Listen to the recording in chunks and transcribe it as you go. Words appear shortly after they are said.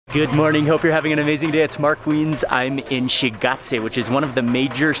Good morning, hope you're having an amazing day. It's Mark Wiens. I'm in Shigatse, which is one of the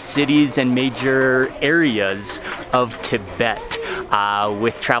major cities and major areas of Tibet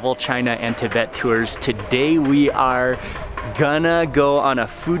with Travel China and Tibet tours. Today we are gonna go on a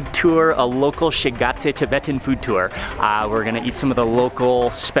food tour, a local Shigatse Tibetan food tour. We're gonna eat some of the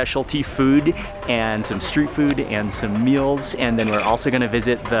local specialty food and some street food and some meals, and then we're also gonna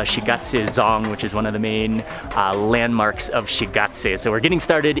visit the Shigatse Zong, which is one of the main landmarks of Shigatse. So we're getting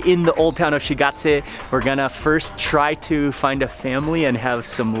started in the old town of Shigatse. We're gonna first try to find a family and have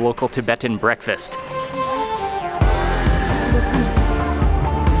some local Tibetan breakfast.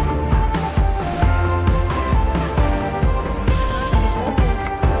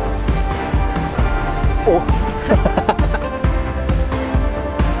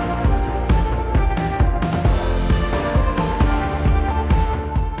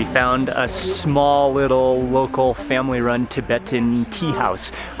 We found a small little local family-run Tibetan tea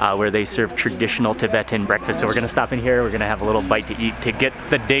house where they serve traditional Tibetan breakfast. So we're gonna stop in here, we're gonna have a little bite to eat to get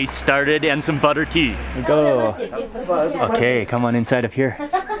the day started and some butter tea. Here we go. Okay, come on inside of here.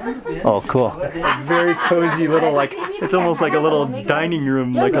 Oh, cool. A very cozy little, like, it's almost like a little dining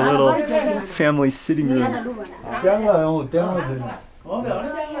room, like a little family sitting room.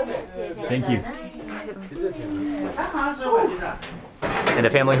 Thank you. And the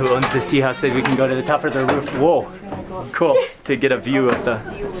family who owns this tea house said we can go to the top of the roof. Whoa, cool, to get a view of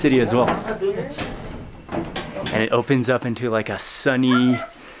the city as well. And it opens up into like a sunny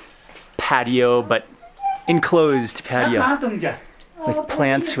patio, but enclosed patio with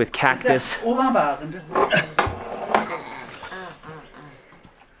plants, with cactus.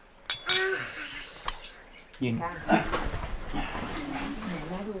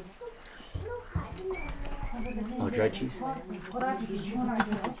 Oh, dried cheese. So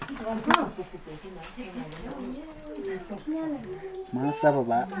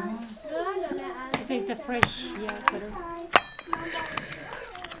it's a fresh, butter.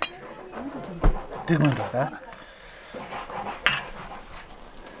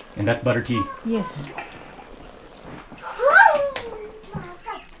 And that's butter tea. Yes.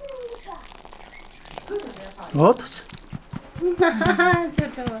 What?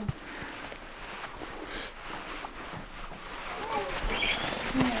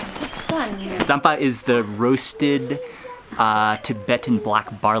 Tsampa is the roasted Tibetan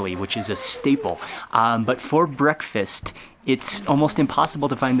black barley, which is a staple. But for breakfast, it's almost impossible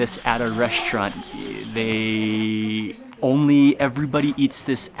to find this at a restaurant. Everybody eats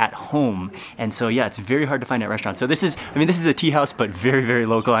this at home. And so yeah, it's very hard to find at restaurants. So this is a tea house, but very, very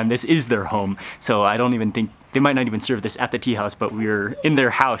local, and this is their home. So I don't even think, they might not even serve this at the tea house, but we're in their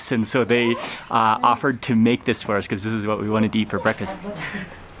house, and so they offered to make this for us because this is what we wanted to eat for breakfast.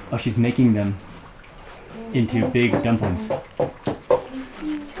 Oh, she's making them into big dumplings.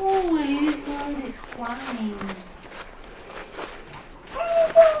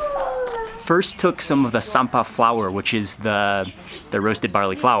 First took some of the tsampa flour, which is the roasted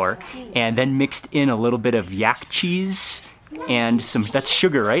barley flour, and then mixed in a little bit of yak cheese and that's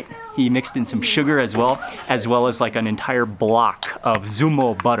sugar, right? He mixed in some sugar as well as like an entire block of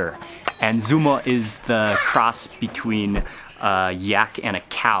zumo butter. And zumo is the cross between yak and a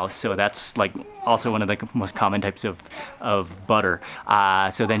cow, so that's like also one of the most common types of butter.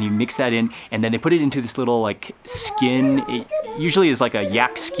 So then you mix that in, and then they put it into this little like skin. It usually is like a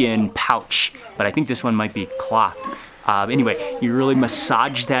yak skin pouch, but I think this one might be cloth. Anyway, you really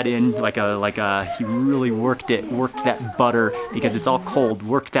massage that in he really worked that butter, because it's all cold,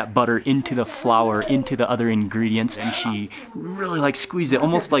 worked that butter into the flour, into the other ingredients, and she really like squeezed it,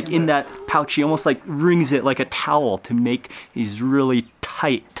 almost like in that pouch, she almost like wrings it like a towel to make these really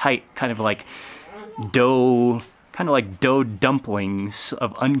tight kind of like dough dumplings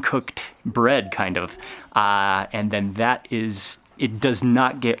of uncooked bread kind of. And then it does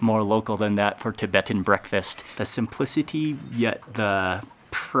not get more local than that for Tibetan breakfast. The simplicity, yet the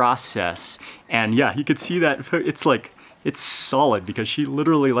process. And yeah, you could see that it's solid because she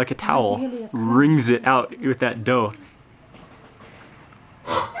literally, like a towel, wrings it out with that dough.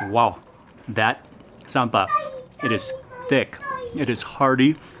 Wow, that tsampa, it is thick, it is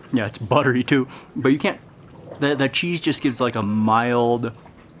hearty. Yeah, it's buttery too, but you can't, the cheese just gives like a mild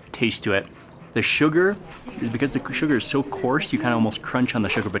taste to it. The sugar is, because the sugar is so coarse, you kind of almost crunch on the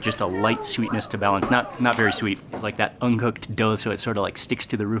sugar, but just a light sweetness to balance. Not very sweet. It's like that uncooked dough, so it sort of like sticks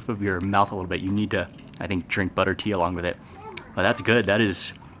to the roof of your mouth a little bit. You need to, I think, drink butter tea along with it. But that's good. That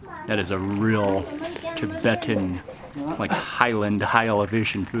is a real Tibetan, like highland, high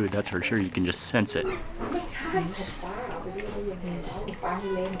elevation food. That's for sure. You can just sense it.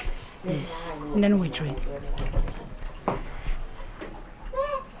 This. And then we drink.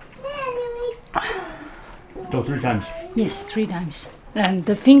 So 3 times. Yes, 3 times. And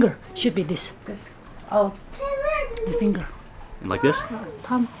the finger should be this. Oh, the finger. And like this?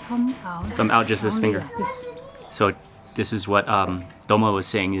 Thumb out. Thumb out, just this Only, finger. This. So this is what Doma was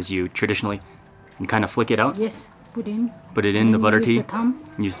saying, is you traditionally can kind of flick it out. Yes, put in. Put it in the butter tea. Use the thumb.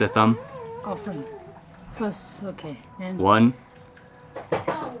 Use the thumb. Offering. First, okay. Then 1,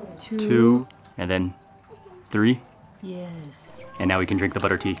 2. 2, and then 3. Yes. And now we can drink the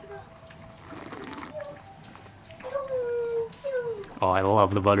butter tea. Oh, I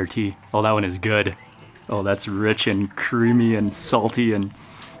love the butter tea. Oh, that one is good. Oh, that's rich and creamy and salty and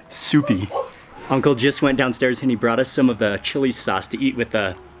soupy. Uncle just went downstairs and he brought us some of the chili sauce to eat with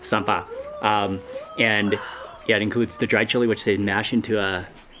the tsampa. And yeah, it includes the dried chili, which they mash into a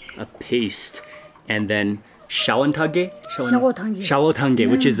paste. And then shawotange,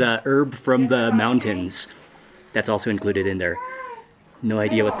 which is a herb from the mountains. That's also included in there. No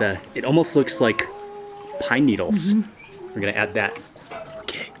idea what it almost looks like pine needles. We're gonna add that.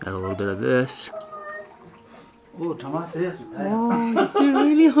 Okay, add a little bit of this. Oh, it's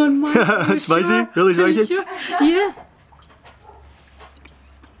really on my Spicy? Sure. Really spicy? Sure. Yes.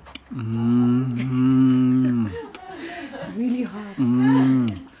 Really hot.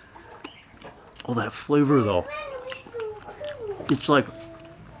 Oh, that flavor though. It's like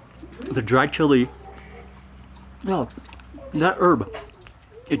the dried chili. Oh, that herb.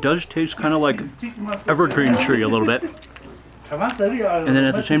 It does taste kind of like evergreen tree a little bit. And then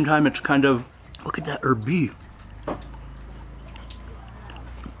at the same time, it's kind of, look at that herb bee.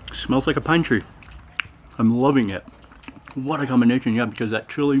 Smells like a pine tree. I'm loving it. What a combination, yeah, because that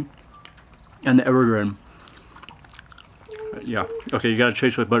chili and the evergreen. Yeah, okay, you gotta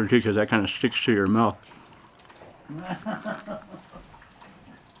chase with butter tea because that kind of sticks to your mouth.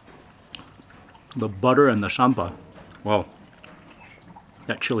 The butter and the tsampa. Wow.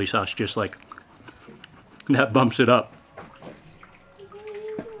 That chili sauce just like, that bumps it up.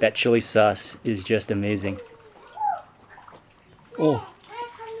 That chili sauce is just amazing. Oh.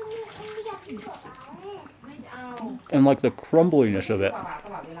 And like the crumbliness of it.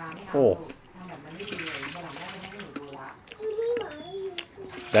 Oh.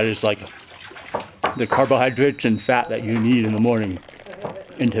 That is like the carbohydrates and fat that you need in the morning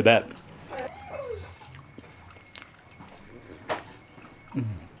in Tibet.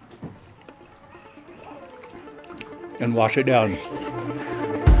 And wash it down.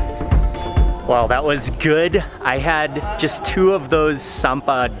 Wow, that was good. I had just 2 of those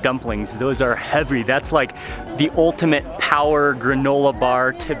tsampa dumplings. Those are heavy. That's like the ultimate power granola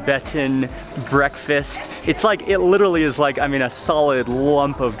bar Tibetan breakfast. It's like, it literally is like, I mean, a solid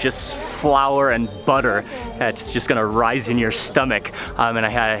lump of just flour and butter that's just gonna rise in your stomach. And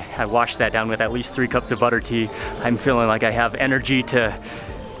I washed that down with at least 3 cups of butter tea. I'm feeling like I have energy to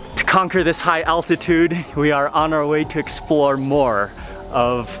conquer this high altitude. We are on our way to explore more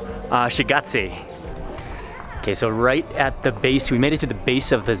of Shigatse. Okay, so right at the base, we made it to the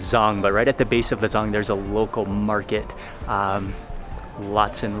base of the Zong, but right at the base of the Zong, there's a local market.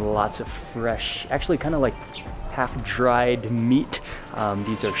 Lots and lots of fresh, actually kind of like half-dried meat.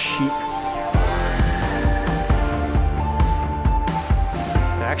 These are sheep.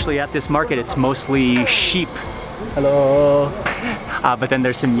 Actually at this market, it's mostly sheep. Hello. But then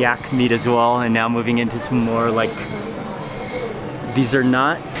there's some yak meat as well, and now moving into some more like, these are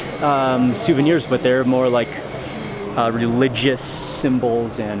not souvenirs, but they're more like religious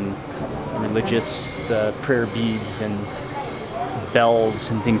symbols and religious prayer beads and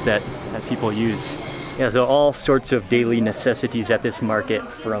bells and things that people use. Yeah, so all sorts of daily necessities at this market,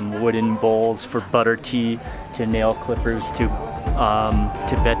 from wooden bowls for butter tea to nail clippers to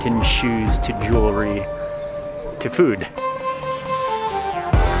Tibetan shoes to jewelry to food.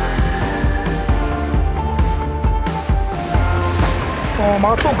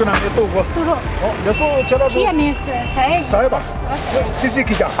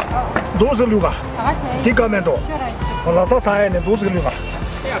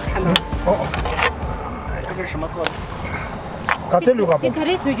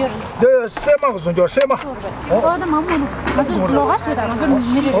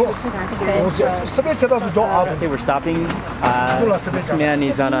 We're stopping. This man,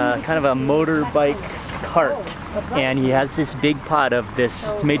 he's on a kind of a motorbike cart, and he has this big pot of this.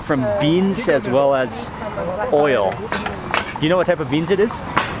 It's made from beans as well as oil. Do you know what type of beans it is?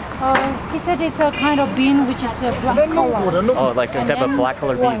 He said it's a kind of bean which is black color. Oh, like a type of black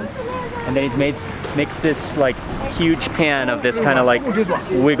color beans. And then he makes this like huge pan of this kind of like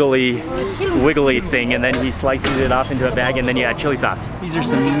wiggly thing, and then he slices it off into a bag, and then you add chili sauce. These are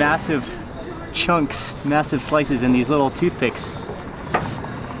some massive chunks, massive slices in these little toothpicks.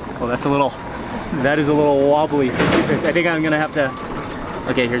 Well, that's a little That is a little wobbly. I think I'm gonna have to,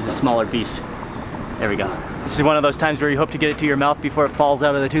 okay, here's a smaller piece. There we go. This is one of those times where you hope to get it to your mouth before it falls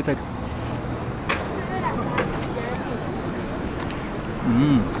out of the tooth.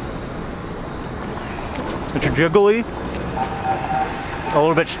 It's jiggly, a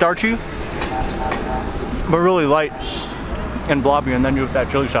little bit starchy, but really light and blobby, and then you have that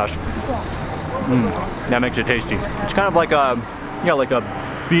chili sauce. That makes it tasty. It's kind of like a, yeah, like a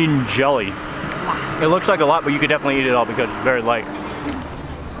bean jelly. It looks like a lot, but you could definitely eat it all because it's very light.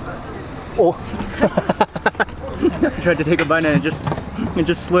 Oh, I tried to take a bite and it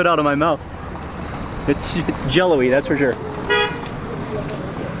just slid out of my mouth. It's jello-y, that's for sure.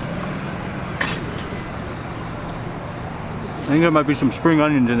 I think there might be some spring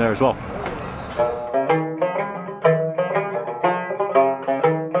onions in there as well.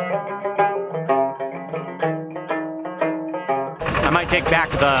 I might take back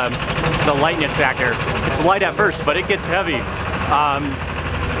the lightness factor. It's light at first, but it gets heavy.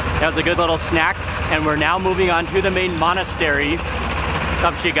 That was a good little snack, and we're now moving on to the main monastery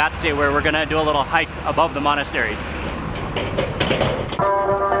of Shigatse, where we're gonna do a little hike above the monastery.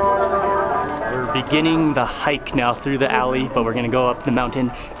 We're beginning the hike now through the alley, but we're gonna go up the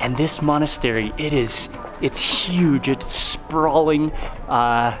mountain. And this monastery, it's huge, it's sprawling.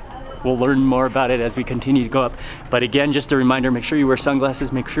 We'll learn more about it as we continue to go up. But again, just a reminder, make sure you wear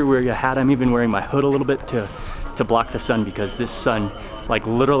sunglasses, make sure you wear your hat. I'm even wearing my hood a little bit to block the sun, because this sun, like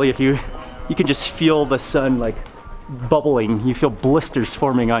literally, if you can just feel the sun like bubbling. You feel blisters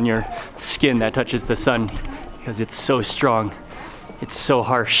forming on your skin that touches the sun, because it's so strong. It's so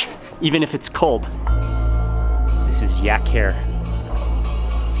harsh, even if it's cold. This is yak hair.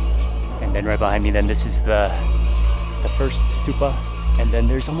 And then right behind me, then this is the first stupa. And then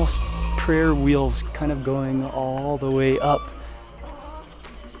there's almost prayer wheels kind of going all the way up.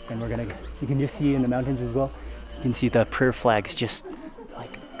 And you can just see in the mountains as well, you can see the prayer flags just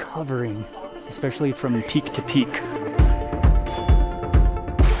like covering, especially from peak to peak.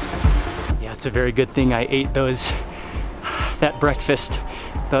 Yeah, it's a very good thing I ate that breakfast,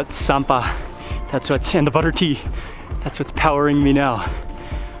 that tsampa, and the butter tea. That's what's powering me now.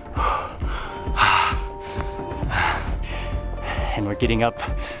 And we're getting up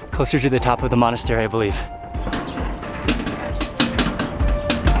closer to the top of the monastery, I believe.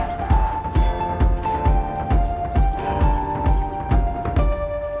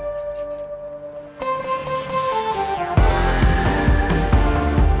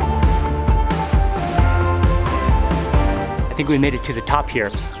 I think we made it to the top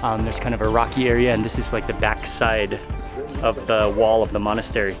here. There's kind of a rocky area, and this is like the back side of the wall of the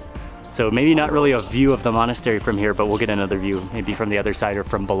monastery. So maybe not really a view of the monastery from here, but we'll get another view, maybe from the other side or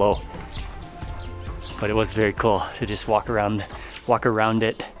from below. But it was very cool to just walk around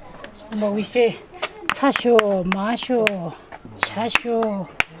it. What we say, chasho, masho, chasho,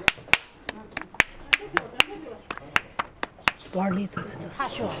 barley,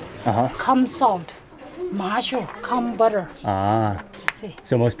 chasho, come salt, masho, come butter. Ah. See.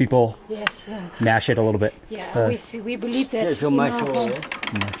 So most people mash it a little bit. Yeah, we believe that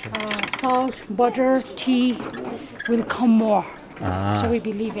salt, butter, tea will come more. So we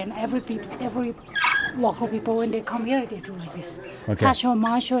believe in every local people, when they come here, they do like this. Chasho,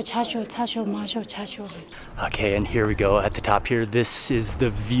 masho, chasho, chasho, masho, chasho. Okay, and here we go at the top here. This is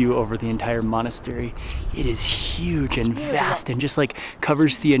the view over the entire monastery. It is huge and vast and just like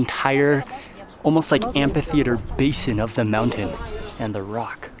covers the entire, almost like amphitheater basin of the mountain and the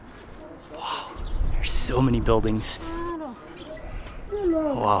rock. Wow, there's so many buildings.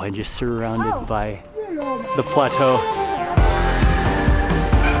 Wow, and just surrounded by the plateau.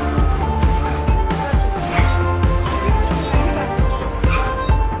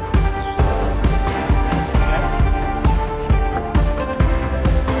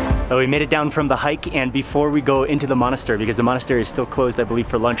 So we made it down from the hike, and before we go into the monastery, because the monastery is still closed, I believe,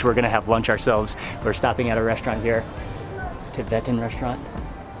 for lunch, we're gonna have lunch ourselves. We're stopping at a restaurant here, Tibetan restaurant.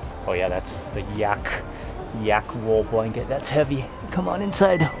 Oh yeah, that's the yak wool blanket. That's heavy. Come on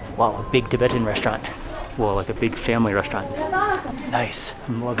inside. Wow, a big Tibetan restaurant. Whoa, like a big family restaurant. Nice.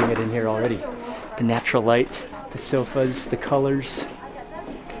 I'm loving it in here already. The natural light, the sofas, the colors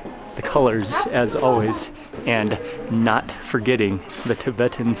as always, and not forgetting the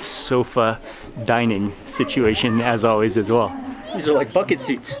Tibetan sofa dining situation as always as well. These are like bucket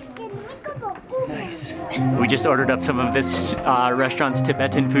seats. Nice. We just ordered up some of this restaurant's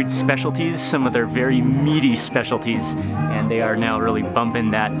Tibetan food specialties, some of their very meaty specialties, and they are now really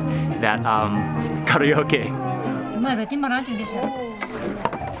bumping that karaoke.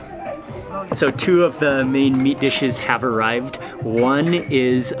 So two of the main meat dishes have arrived. One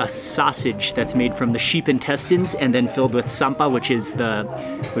is a sausage that's made from the sheep intestines and then filled with tsampa, which is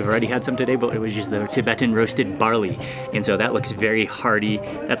we've already had some today, but it was just the Tibetan roasted barley. And so that looks very hearty.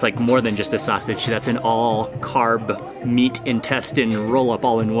 That's like more than just a sausage. That's an all carb meat intestine roll up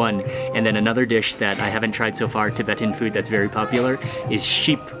all in one. And then another dish that I haven't tried so far, Tibetan food that's very popular, is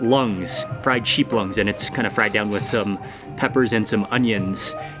sheep lungs, fried sheep lungs. And it's kind of fried down with some peppers and some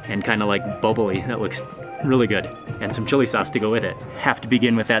onions and kind of like bubbly. That looks really good. And some chili sauce to go with it. Have to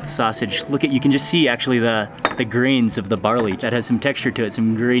begin with that sausage. Look at, you can just see actually the grains of the barley. That has some texture to it,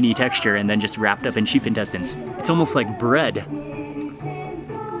 some grainy texture, and then just wrapped up in sheep intestines. It's almost like bread.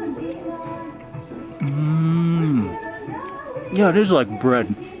 Yeah, it is like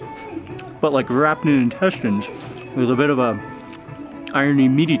bread, but like wrapped in intestines with a bit of a irony,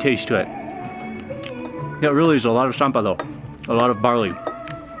 meaty taste to it. That really is a lot of tsampa though, a lot of barley.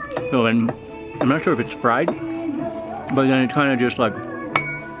 So, and I'm not sure if it's fried, but then it kind of just like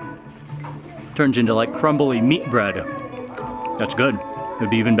turns into like crumbly meat bread. That's good. It'd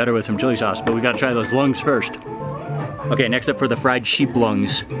be even better with some chili sauce, but we gotta try those lungs first. Okay, next up for the fried sheep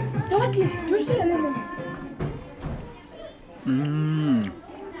lungs.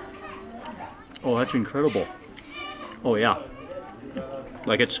 Oh, that's incredible. Oh yeah.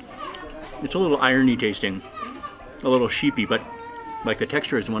 Like it's a little irony tasting, a little sheepy, but like the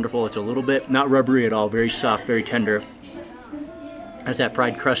texture is wonderful. It's a little bit, not rubbery at all, very soft, very tender. Has that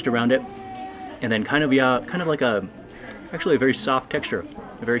fried crust around it. And then kind of, yeah, kind of like actually a very soft texture,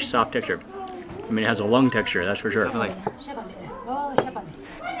 a very soft texture. I mean, it has a lung texture, that's for sure.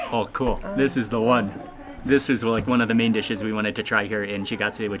 Oh, cool. This is the one. This is like one of the main dishes we wanted to try here in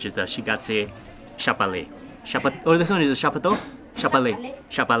Shigatse, which is the Shigatse shapale. Oh, this one is a shapato? Shapale.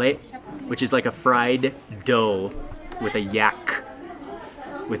 Shapale, which is like a fried dough with a yak.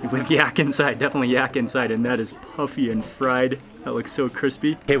 With yak inside, definitely yak inside, and that is puffy and fried. That looks so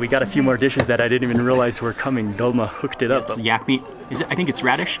crispy. Okay, we got a few more dishes that I didn't even realize were coming. Dolma hooked it up. It's yak meat. I think it's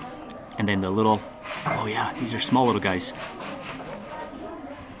radish. And then the little, oh yeah, these are small little guys.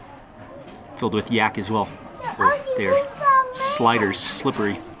 Filled with yak as well. They're sliders,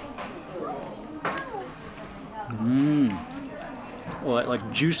 slippery. Well, it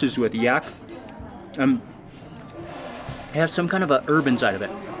like juices with yak. It has some kind of a herb inside of it.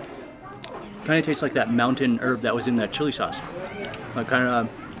 Kind of tastes like that mountain herb that was in that chili sauce. Like kind of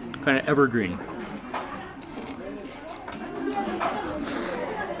evergreen.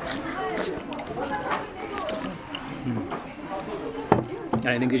 And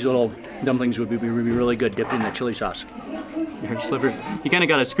I think these little dumplings would be really good dipped in the chili sauce. You kind of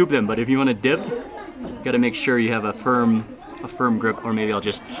got to scoop them, but if you want to dip, you got to make sure you have a firm grip, or maybe I'll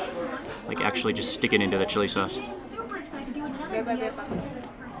just like actually just stick it into the chili sauce.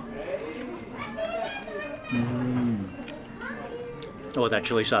 Oh, that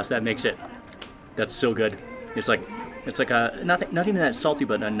chili sauce, that makes it. That's so good. It's like a not even that salty,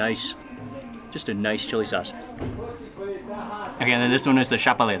 but just a nice chili sauce. Okay, and then this one is the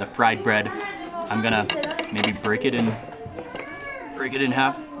shapale, the fried bread. I'm gonna maybe break it in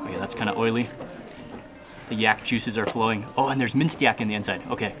half. Okay, that's kind of oily. The yak juices are flowing. Oh, and there's minced yak in the inside.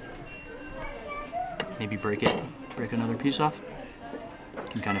 Okay. Maybe break another piece off. You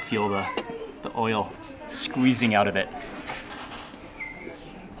can kind of feel the oil squeezing out of it.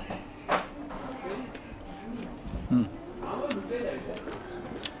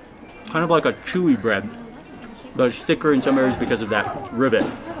 Kind of like a chewy bread, but it's thicker in some areas because of that rivet.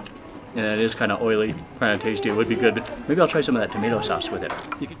 And it is kind of oily, kind of tasty. It would be good. Maybe I'll try some of that tomato sauce with it.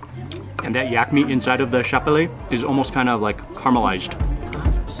 And that yak meat inside of the shapale is almost kind of like caramelized.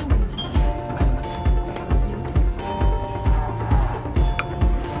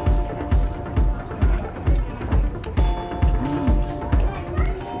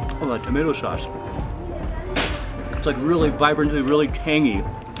 Oh, that tomato sauce. It's like really vibrantly, really tangy.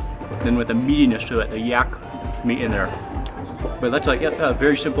 Then with the meatiness to it, the yak meat in there. But that's like, yeah,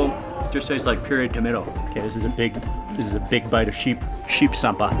 very simple. Just tastes like pureed tomato. Okay, this is a big bite of sheep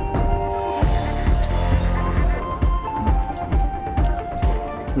tsampa.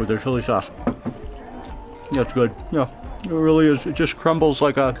 With their chili sauce. Yeah, it's good. Yeah, it really is. It just crumbles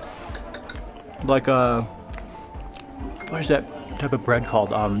like a, what is that type of bread called?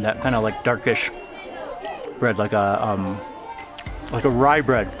 That kind of like darkish bread, like a rye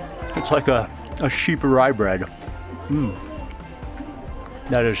bread. It's like a sheep rye bread.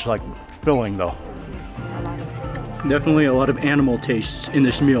 That is like filling though. Definitely a lot of animal tastes in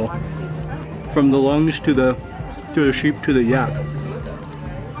this meal. From the lungs to the sheep to the yak.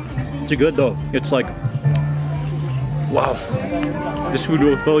 It's good though. It's like, wow. This food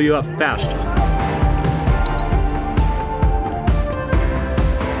will fill you up fast.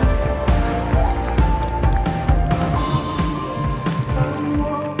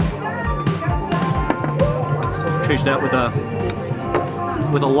 Chase that with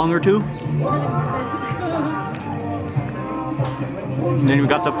a lung or two. And then you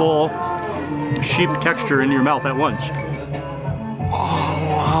got the full sheep texture in your mouth at once. Oh,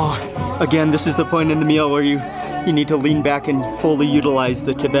 wow. Again, this is the point in the meal where you need to lean back and fully utilize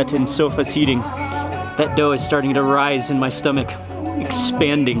the Tibetan sofa seating. That dough is starting to rise in my stomach,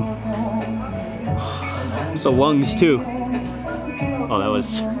 expanding. The lungs too. Oh,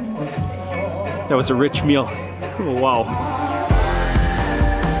 that was a rich meal. Oh, wow.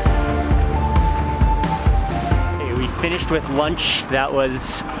 Okay, we finished with lunch. That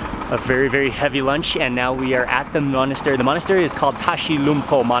was a very, very heavy lunch, and now we are at the monastery. The monastery is called Tashi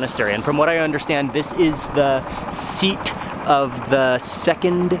Lumpo Monastery, and from what I understand, this is the seat of the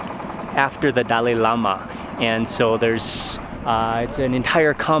second after the Dalai Lama. And so there's, it's an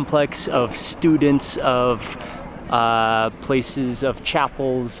entire complex of students, of places, of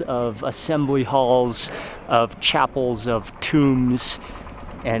chapels, of assembly halls, of chapels, of tombs.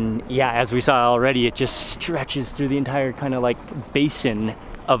 And yeah, as we saw already, it just stretches through the entire kind of like basin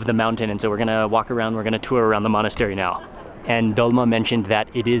of the mountain. And so we're gonna walk around, we're gonna tour around the monastery now. And Dolma mentioned that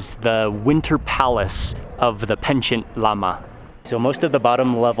it is the winter palace of the Penchant Lama. So most of the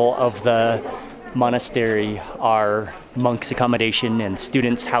bottom level of the monastery are monks' accommodation and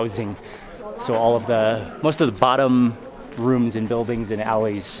students' housing. So most of the bottom rooms and buildings and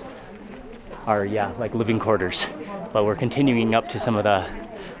alleys are, yeah, like living quarters. But we're continuing up to some of the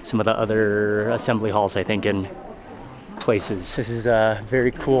other assembly halls, I think, and places. This is a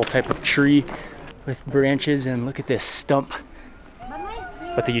very cool type of tree with branches, and look at this stump.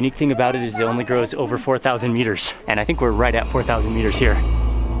 But the unique thing about it is it only grows over 4,000 meters. And I think we're right at 4,000 meters here.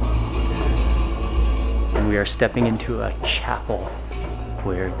 And we are stepping into a chapel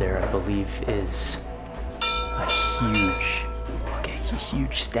where there, I believe, is a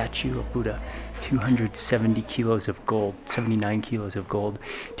huge statue of Buddha. 270 kilos of gold, 79 kilos of gold,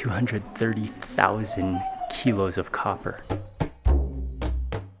 230,000 kilos of copper.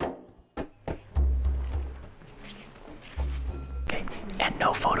 Okay, and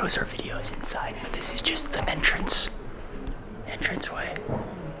no photos or videos inside, but this is just the entranceway.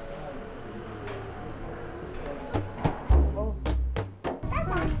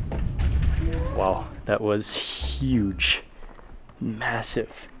 Wow, that was huge,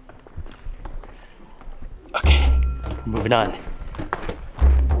 massive. Okay, moving on.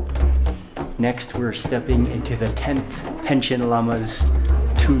 Next, we're stepping into the 10th Penchant Lama's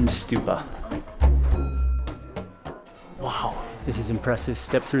tomb stupa. Wow, this is impressive.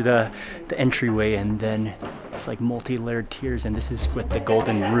 Step through the entryway, and then it's like multi-layered tiers, and this is with the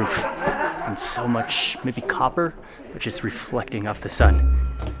golden roof. And so much, maybe copper, but just reflecting off the sun.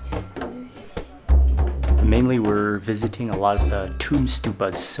 Mainly we're visiting a lot of the tomb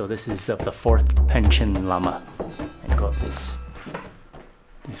stupas, so this is of the 4th Penchant Lama. And go up this.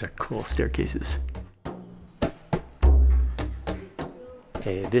 These are cool staircases.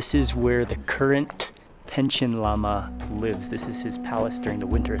 Okay, this is where the current Penchant Lama lives. This is his palace during the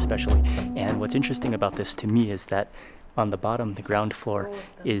winter especially. And what's interesting about this to me is that on the bottom, the ground floor,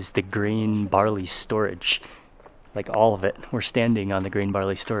 is the grain barley storage. Like all of it. We're standing on the grain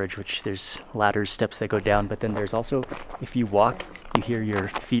barley storage, which there's ladders, steps that go down, but then there's also, if you walk, you hear your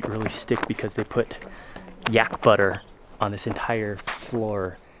feet really stick because they put yak butter on this entire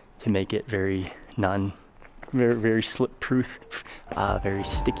floor to make it very slip proof, very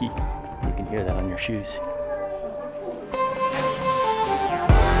sticky. You can hear that on your shoes.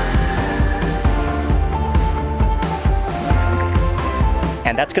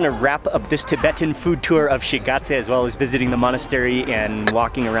 And that's gonna wrap up this Tibetan food tour of Shigatse, as well as visiting the monastery and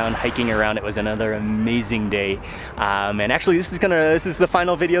walking around, hiking around. It was another amazing day. And actually this is the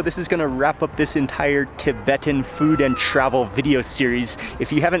final video. This is gonna wrap up this entire Tibetan food and travel video series.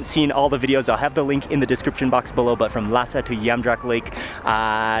 If you haven't seen all the videos, I'll have the link in the description box below, but from Lhasa to Yamdrak Lake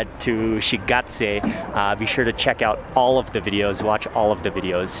to Shigatse, be sure to check out all of the videos, watch all of the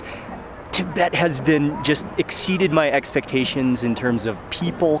videos. Tibet has been just exceeded my expectations in terms of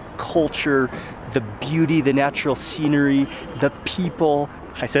people, culture, the beauty, the natural scenery, the people.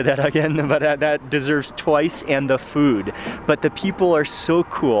 I said that again, but that deserves twice, and the food. But the people are so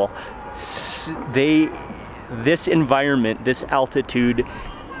cool. This environment, this altitude,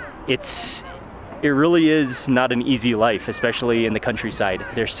 it really is not an easy life, especially in the countryside.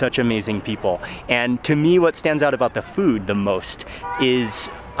 They're such amazing people. And to me, what stands out about the food the most is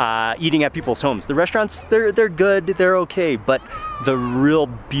eating at people's homes. The restaurants, they're good, they're okay, but the real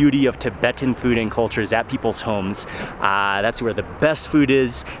beauty of Tibetan food and culture is at people's homes. That's where the best food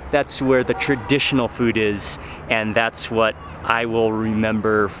is, that's where the traditional food is, and that's what I will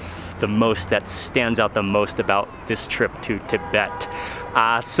remember the most, that stands out the most about this trip to Tibet.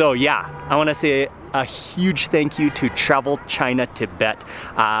 So yeah, I want to say a huge thank you to Travel China Tibet.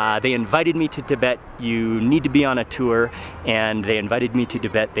 They invited me to Tibet. You need to be on a tour, and they invited me to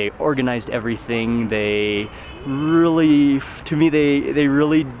Tibet. They organized everything. They really, to me, they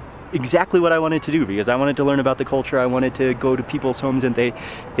really exactly what I wanted to do, because I wanted to learn about the culture. I wanted to go to people's homes, and they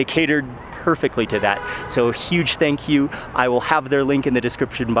catered perfectly to that. So huge thank you. I will have their link in the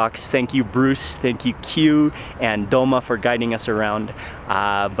description box. Thank you, Bruce. Thank you, Q and Doma, for guiding us around.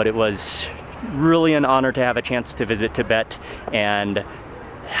 But it was really an honor to have a chance to visit Tibet, and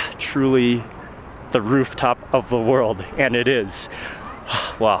truly the rooftop of the world, and it is.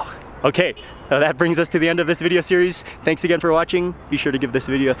 Wow. Okay, so that brings us to the end of this video series. Thanks again for watching. Be sure to give this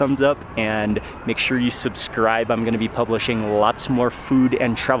video a thumbs up and make sure you subscribe. I'm going to be publishing lots more food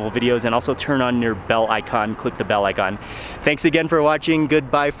and travel videos, and also turn on your bell icon, click the bell icon. Thanks again for watching.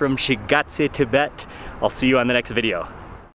 Goodbye from Shigatse, Tibet. I'll see you on the next video.